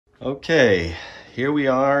Okay, here we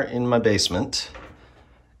are in my basement,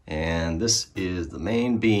 and this is the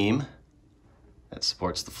main beam that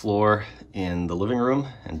supports the floor in the living room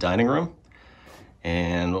and dining room.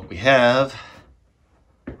 And what we have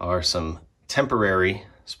are some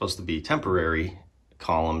supposed to be temporary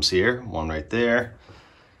columns here, one right there.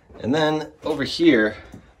 And then over here,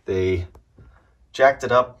 they jacked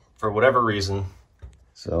it up for whatever reason.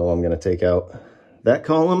 So I'm gonna take out that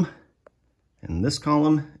column and this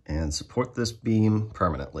column and support this beam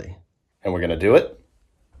permanently. And we're gonna do it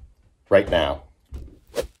right now.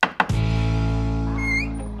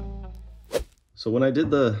 So when I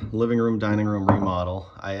did the living room, dining room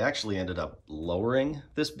remodel, I actually ended up lowering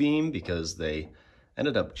this beam because they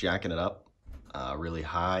ended up jacking it up really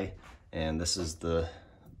high. And this is the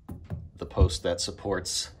post that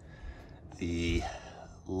supports the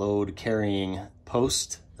load carrying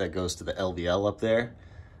post that goes to the LVL up there.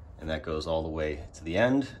 And that goes all the way to the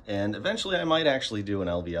end. And eventually I might actually do an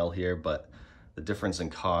LVL here, but the difference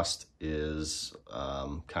in cost is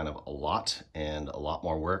kind of a lot and a lot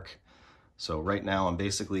more work. So right now I'm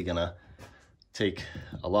basically gonna take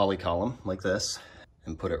a lally column like this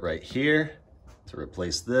and put it right here to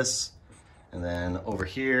replace this. And then over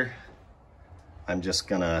here, I'm just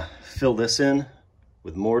gonna fill this in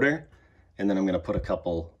with mortar. And then I'm gonna put a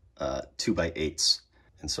couple 2x8s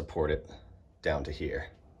and support it down to here.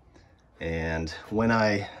 And when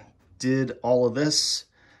I did all of this,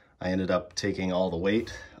 I ended up taking all the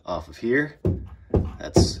weight off of here.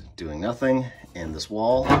 That's doing nothing. And this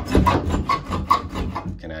wall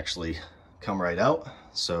can actually come right out.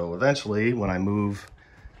 So eventually, when I move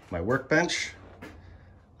my workbench,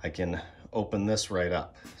 I can open this right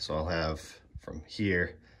up. So I'll have from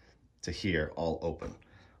here to here all open,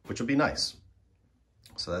 which will be nice.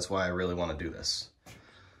 So that's why I really want to do this.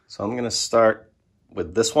 So I'm gonna start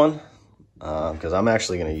with this one, because I'm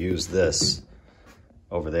actually going to use this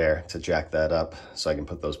over there to jack that up so I can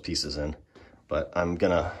put those pieces in. But I'm going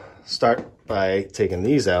to start by taking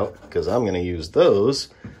these out because I'm going to use those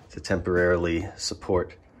to temporarily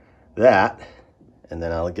support that. And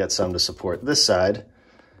then I'll get some to support this side.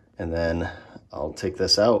 And then I'll take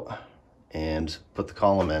this out and put the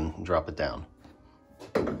column in and drop it down.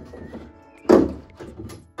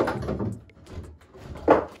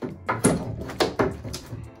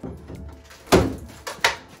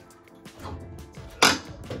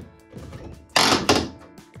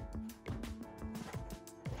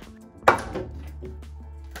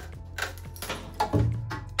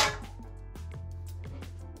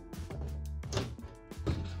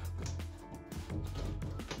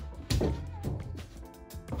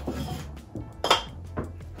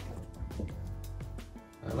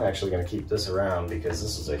 I'm actually going to keep this around because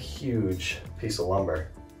this is a huge piece of lumber.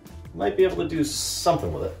 Might be able to do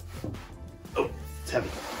something with it. Oh, it's heavy.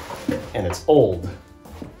 And it's old,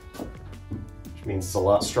 which means it's a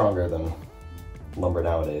lot stronger than lumber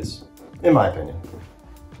nowadays, in my opinion.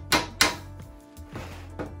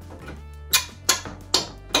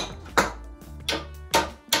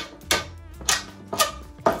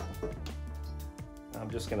 I'm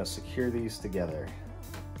just going to secure these together,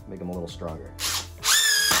 make them a little stronger.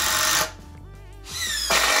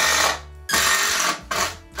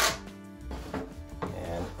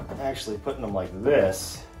 Actually putting them like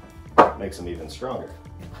this makes them even stronger.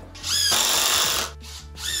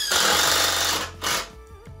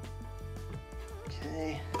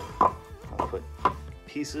 Okay, I'll put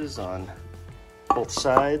pieces on both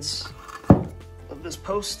sides of this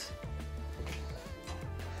post.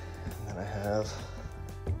 And then I have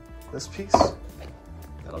this piece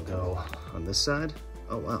that'll go on this side.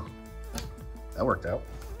 Oh wow, that worked out.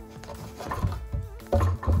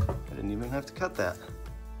 I didn't even have to cut that.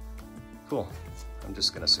 Cool. I'm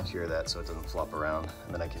just gonna secure that so it doesn't flop around,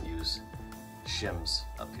 and then I can use shims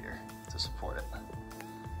up here to support it.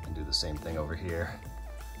 And do the same thing over here.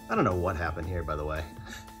 I don't know what happened here, by the way.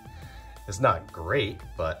 It's not great,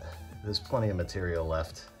 but there's plenty of material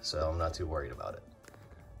left, so I'm not too worried about it.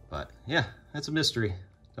 But yeah, that's a mystery.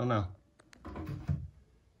 Don't know.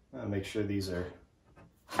 I'll make sure these are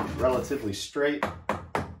relatively straight.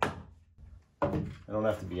 They don't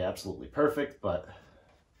have to be absolutely perfect, but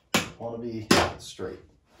want to be straight.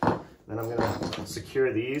 Then I'm going to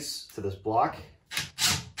secure these to this block.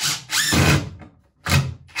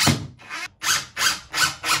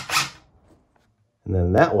 And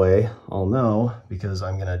then that way I'll know, because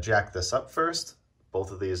I'm going to jack this up first, both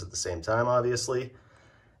of these at the same time, obviously,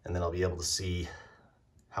 and then I'll be able to see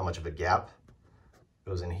how much of a gap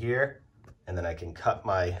goes in here. And then I can cut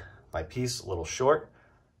my piece a little short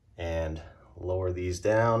and lower these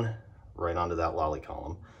down right onto that lally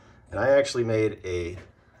column. And I actually made a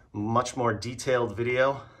much more detailed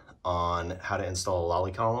video on how to install a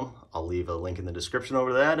lally column. I'll leave a link in the description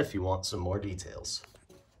over that if you want some more details.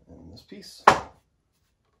 And this piece.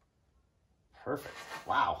 Perfect.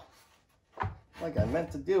 Wow. Like I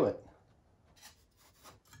meant to do it.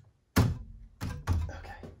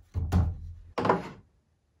 Okay.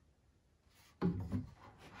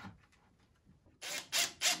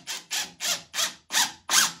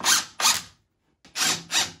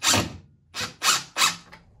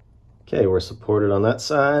 Okay, we're supported on that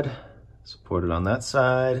side, supported on that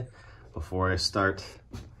side. Before I start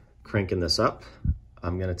cranking this up,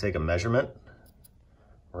 I'm gonna take a measurement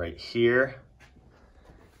right here,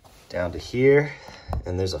 down to here,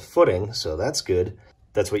 and there's a footing, so that's good.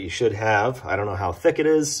 That's what you should have. I don't know how thick it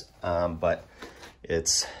is, but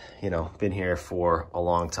it's, you know, been here for a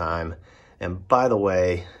long time. And by the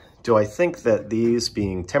way, do I think that these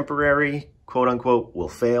being temporary, quote unquote, will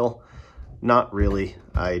fail? Not really,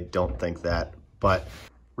 I don't think that, but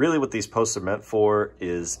really what these posts are meant for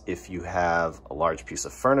is if you have a large piece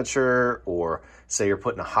of furniture, or say you're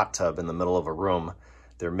putting a hot tub in the middle of a room,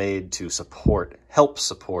 they're made to help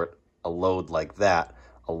support a load like that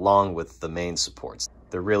along with the main supports.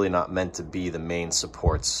 They're really not meant to be the main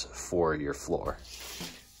supports for your floor.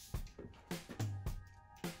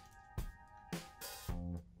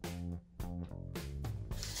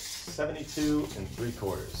 (72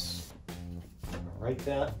 3/4). Right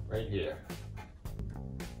that right here.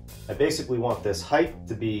 I basically want this height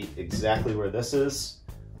to be exactly where this is,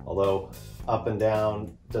 although up and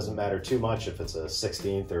down doesn't matter too much if it's a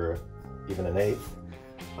 16th or even an 8th,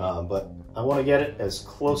 but I want to get it as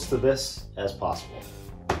close to this as possible.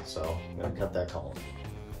 So I'm going to cut that column.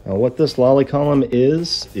 Now what this lally column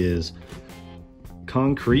is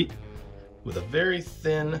concrete with a very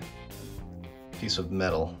thin piece of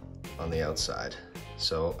metal on the outside.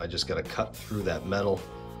 So I just got to cut through that metal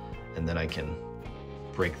and then I can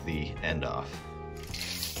break the end off.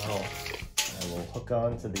 Well, I will hook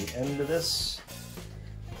on to the end of this.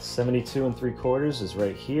 72 3/4 is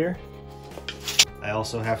right here. I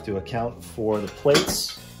also have to account for the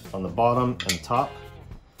plates on the bottom and top.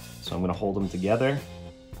 So I'm going to hold them together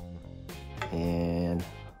and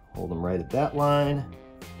hold them right at that line.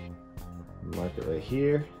 Mark it right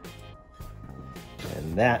here.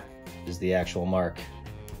 And that is the actual mark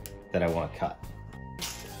that I want to cut.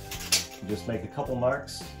 Just make a couple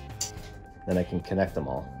marks, then I can connect them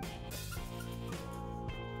all.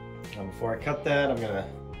 Now before I cut that, I'm going to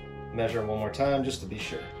measure one more time just to be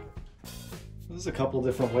sure. There's a couple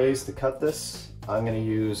different ways to cut this. I'm going to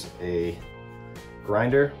use a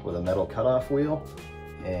grinder with a metal cutoff wheel,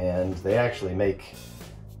 and they actually make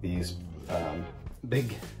these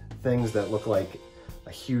big things that look like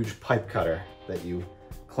a huge pipe cutter that you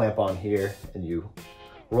clamp on here and you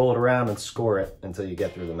roll it around and score it until you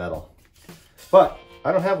get through the metal. But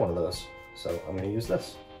I don't have one of those, so I'm going to use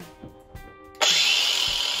this.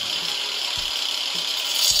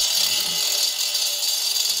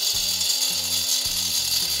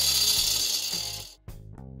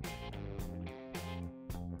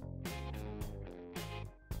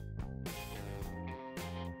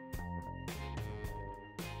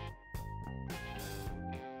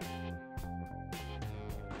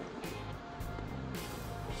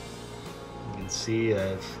 See,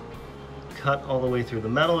 I've cut all the way through the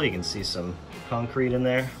metal. You can see some concrete in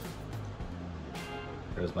there.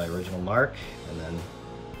 There's my original mark, and then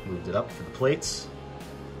moved it up for the plates.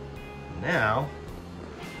 Now,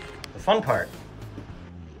 the fun part.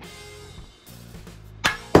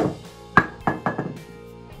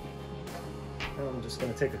 I'm just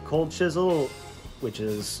going to take a cold chisel, which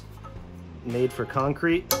is made for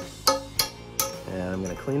concrete, and I'm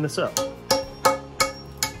going to clean this up.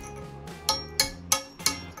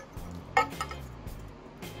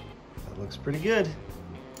 Looks pretty good.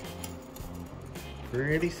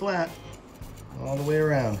 Pretty flat all the way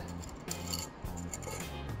around.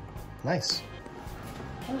 Nice.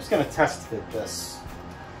 I'm just gonna test fit this.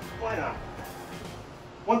 Why not?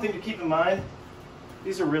 One thing to keep in mind,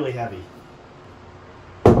 these are really heavy.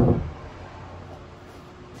 I'm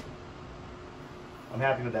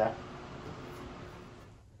happy with that.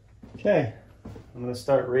 Okay, I'm gonna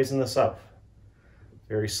start raising this up.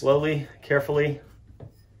 Very slowly, carefully.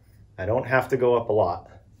 I don't have to go up a lot.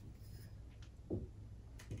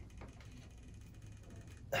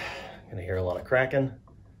 I'm gonna hear a lot of cracking.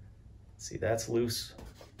 See, that's loose.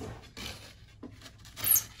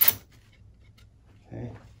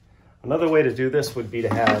 Okay. Another way to do this would be to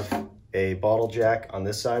have a bottle jack on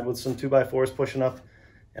this side with some 2x4s pushing up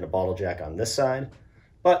and a bottle jack on this side.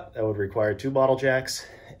 But that would require 2 bottle jacks,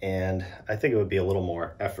 and I think it would be a little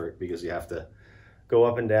more effort because you have to go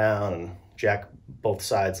up and down and jack both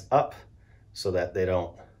sides up so that they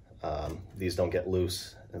don't, these don't get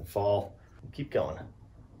loose and fall. Keep going.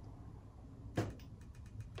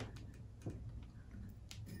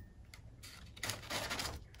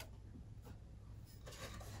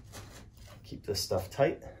 Keep this stuff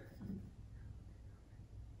tight.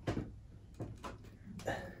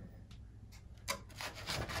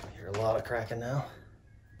 Hear a lot of cracking now.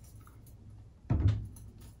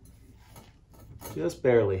 Just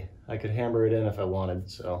barely. I could hammer it in if I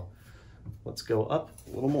wanted, so let's go up a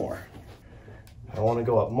little more. I want to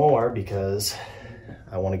go up more because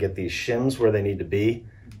I want to get these shims where they need to be,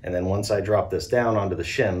 and then once I drop this down onto the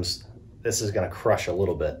shims, this is going to crush a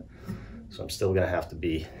little bit. So I'm still going to have to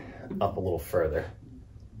be up a little further.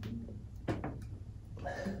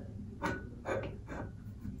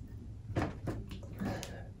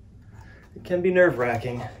 It can be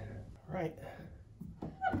nerve-wracking. Right.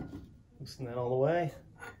 Loosen that all the way.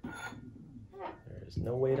 There's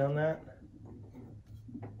no weight on that.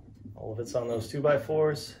 All of it's on those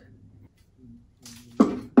 2x4s.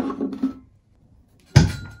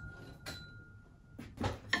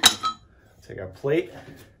 Take our plate,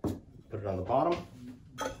 put it on the bottom,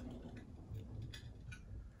 and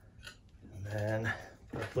then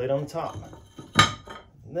put our plate on the top.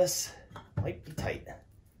 And this might be tight.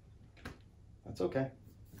 That's okay.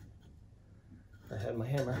 I had my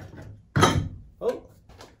hammer. Oh!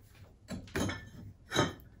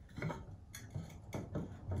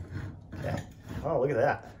 Okay. Oh, look at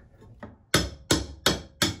that.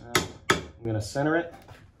 I'm gonna center it.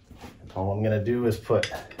 All I'm gonna do is put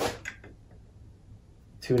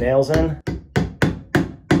 2 nails in, like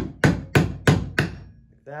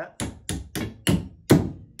that.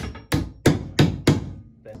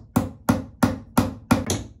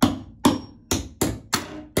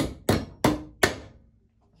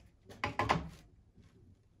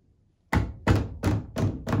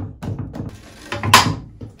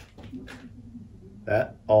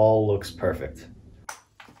 That all looks perfect.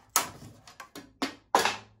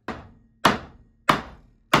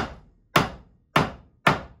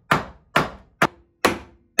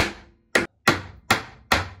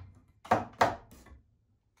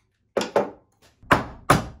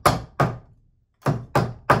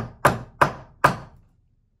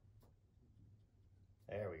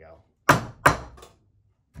 There we go.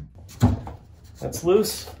 That's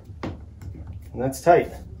loose and that's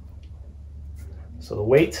tight. So the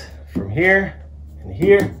weight from here and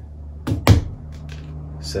here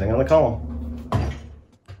is sitting on the column.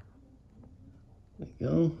 There you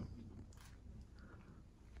go.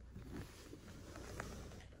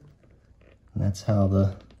 And that's how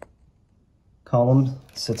the column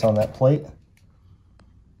sits on that plate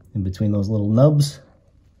in between those little nubs.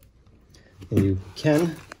 And you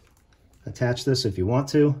can attach this if you want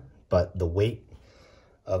to, but the weight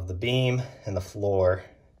of the beam and the floor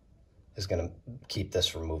is going to keep this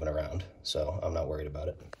from moving around, so I'm not worried about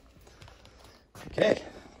it. Okay,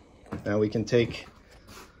 now we can take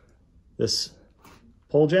this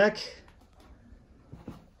pole jack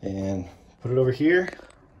and put it over here,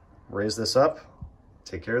 raise this up,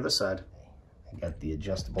 take care of this side. I got the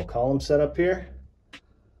adjustable column set up here,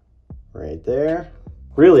 right there.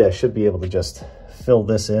 Really, I should be able to just fill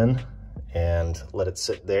this in and let it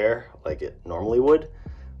sit there like it normally would.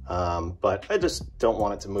 But I just don't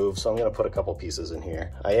want it to move, so I'm going to put a couple pieces in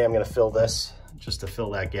here. I am going to fill this just to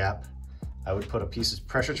fill that gap. I would put a piece of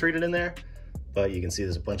pressure treated in there, but you can see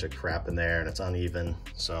there's a bunch of crap in there and it's uneven,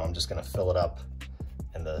 so I'm just going to fill it up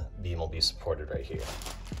and the beam will be supported right here.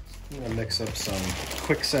 I'm going to mix up some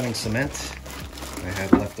quick setting cement I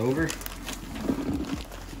had left over. I'm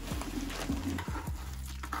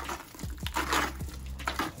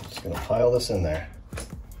just going to pile this in there.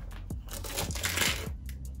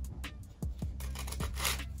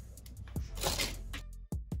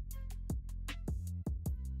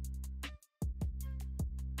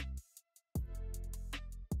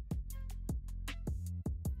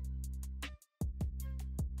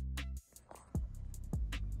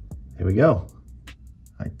 Here we go.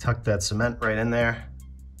 I tucked that cement right in there.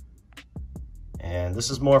 And this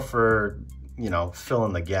is more for, you know,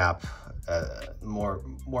 filling the gap, more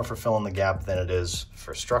for filling the gap than it is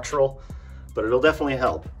for structural, but it'll definitely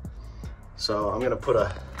help. So I'm gonna put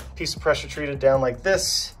a piece of pressure treated down like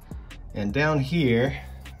this, and down here,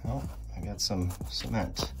 oh, I got some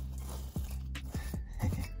cement.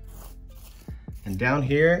 And down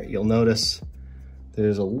here, you'll notice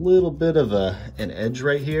there's a little bit of an edge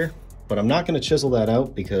right here, but I'm not gonna chisel that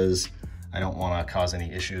out because I don't wanna cause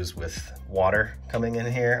any issues with water coming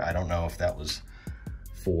in here. I don't know if that was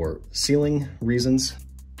for sealing reasons.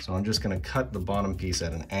 So I'm just gonna cut the bottom piece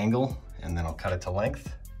at an angle, and then I'll cut it to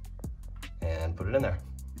length and put it in there.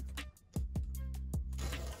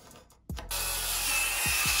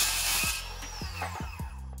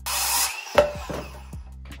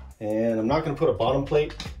 And I'm not gonna put a bottom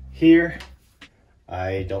plate here.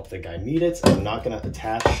 I don't think I need it. I'm not gonna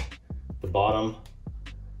attach the bottom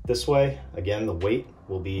this way. Again, the weight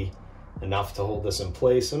will be enough to hold this in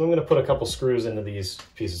place. And I'm gonna put a couple screws into these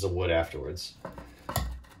pieces of wood afterwards.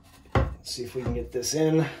 Let's see if we can get this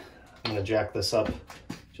in. I'm gonna jack this up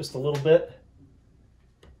just a little bit.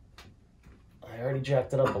 I already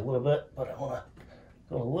jacked it up a little bit, but I wanna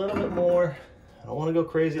go a little bit more. I don't wanna go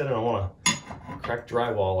crazy. I don't wanna crack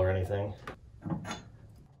drywall or anything.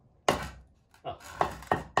 Oh.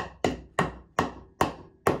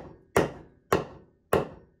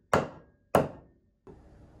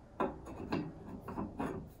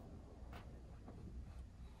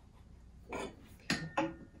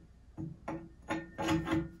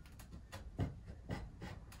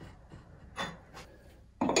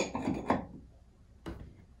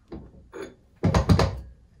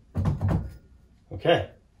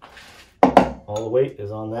 Okay. All the weight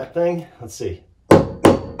is on that thing. Let's see.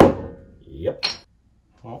 Yep.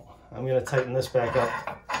 Well, I'm going to tighten this back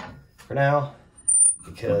up for now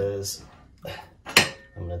because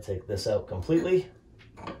I'm going to take this out completely.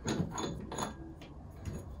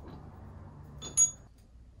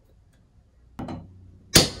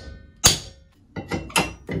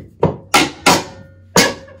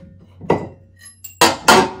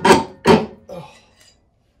 Oh,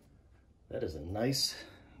 that is a nice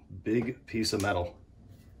big piece of metal.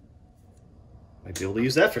 Might be able to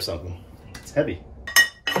use that for something. It's heavy.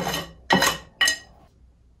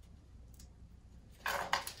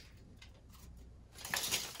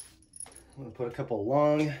 I'm going to put a couple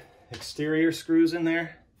long exterior screws in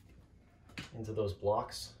there into those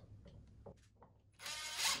blocks.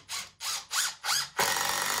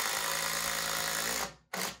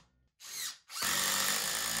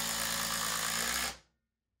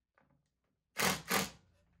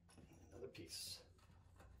 Piece.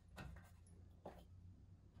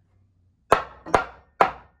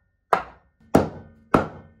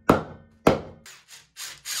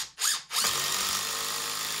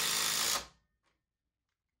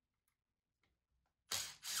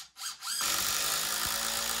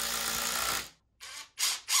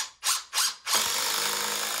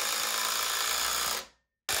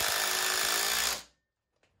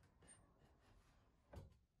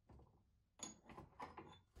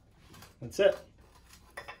 That's it.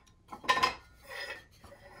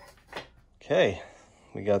 Okay,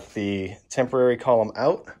 we got the temporary column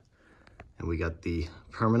out and we got the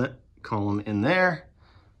permanent column in there.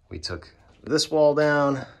 We took this wall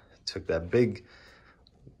down, took that big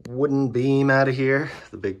wooden beam out of here,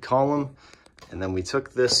 the big column, and then we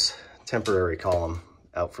took this temporary column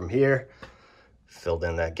out from here, filled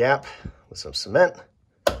in that gap with some cement,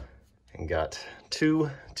 and got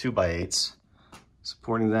two 2x8s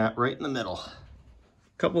supporting that right in the middle. A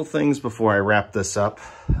couple of things before I wrap this up.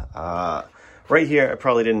 Right here, I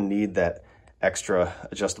probably didn't need that extra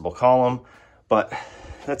adjustable column, but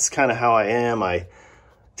that's kind of how I am. I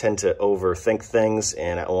tend to overthink things,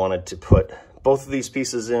 and I wanted to put both of these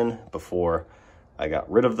pieces in before I got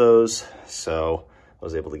rid of those. So I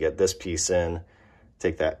was able to get this piece in,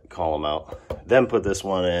 take that column out, then put this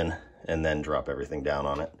one in, and then drop everything down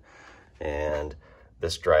on it. And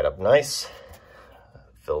this dried up nice.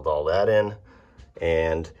 Filled all that in.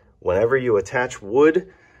 And whenever you attach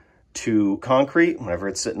wood to concrete, whenever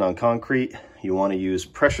it's sitting on concrete, you want to use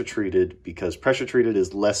pressure treated, because pressure treated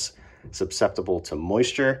is less susceptible to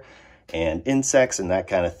moisture and insects and that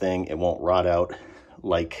kind of thing. It won't rot out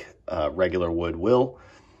like regular wood will.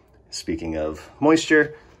 Speaking of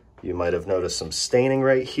moisture, you might have noticed some staining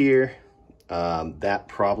right here. That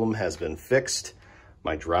problem has been fixed.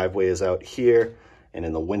 My driveway is out here. And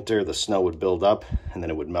in the winter, the snow would build up and then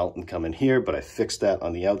it would melt and come in here, but I fixed that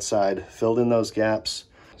on the outside, filled in those gaps.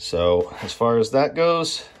 So as far as that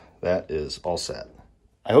goes, that is all set.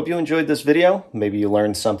 I hope you enjoyed this video. Maybe you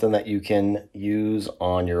learned something that you can use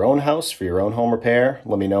on your own house for your own home repair.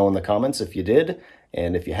 Let me know in the comments if you did.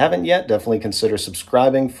 And if you haven't yet, definitely consider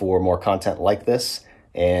subscribing for more content like this.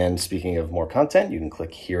 And speaking of more content, you can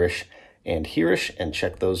click hereish and hereish and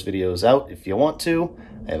check those videos out if you want to.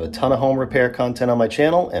 I have a ton of home repair content on my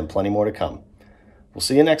channel and plenty more to come. We'll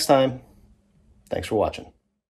see you next time. Thanks for watching.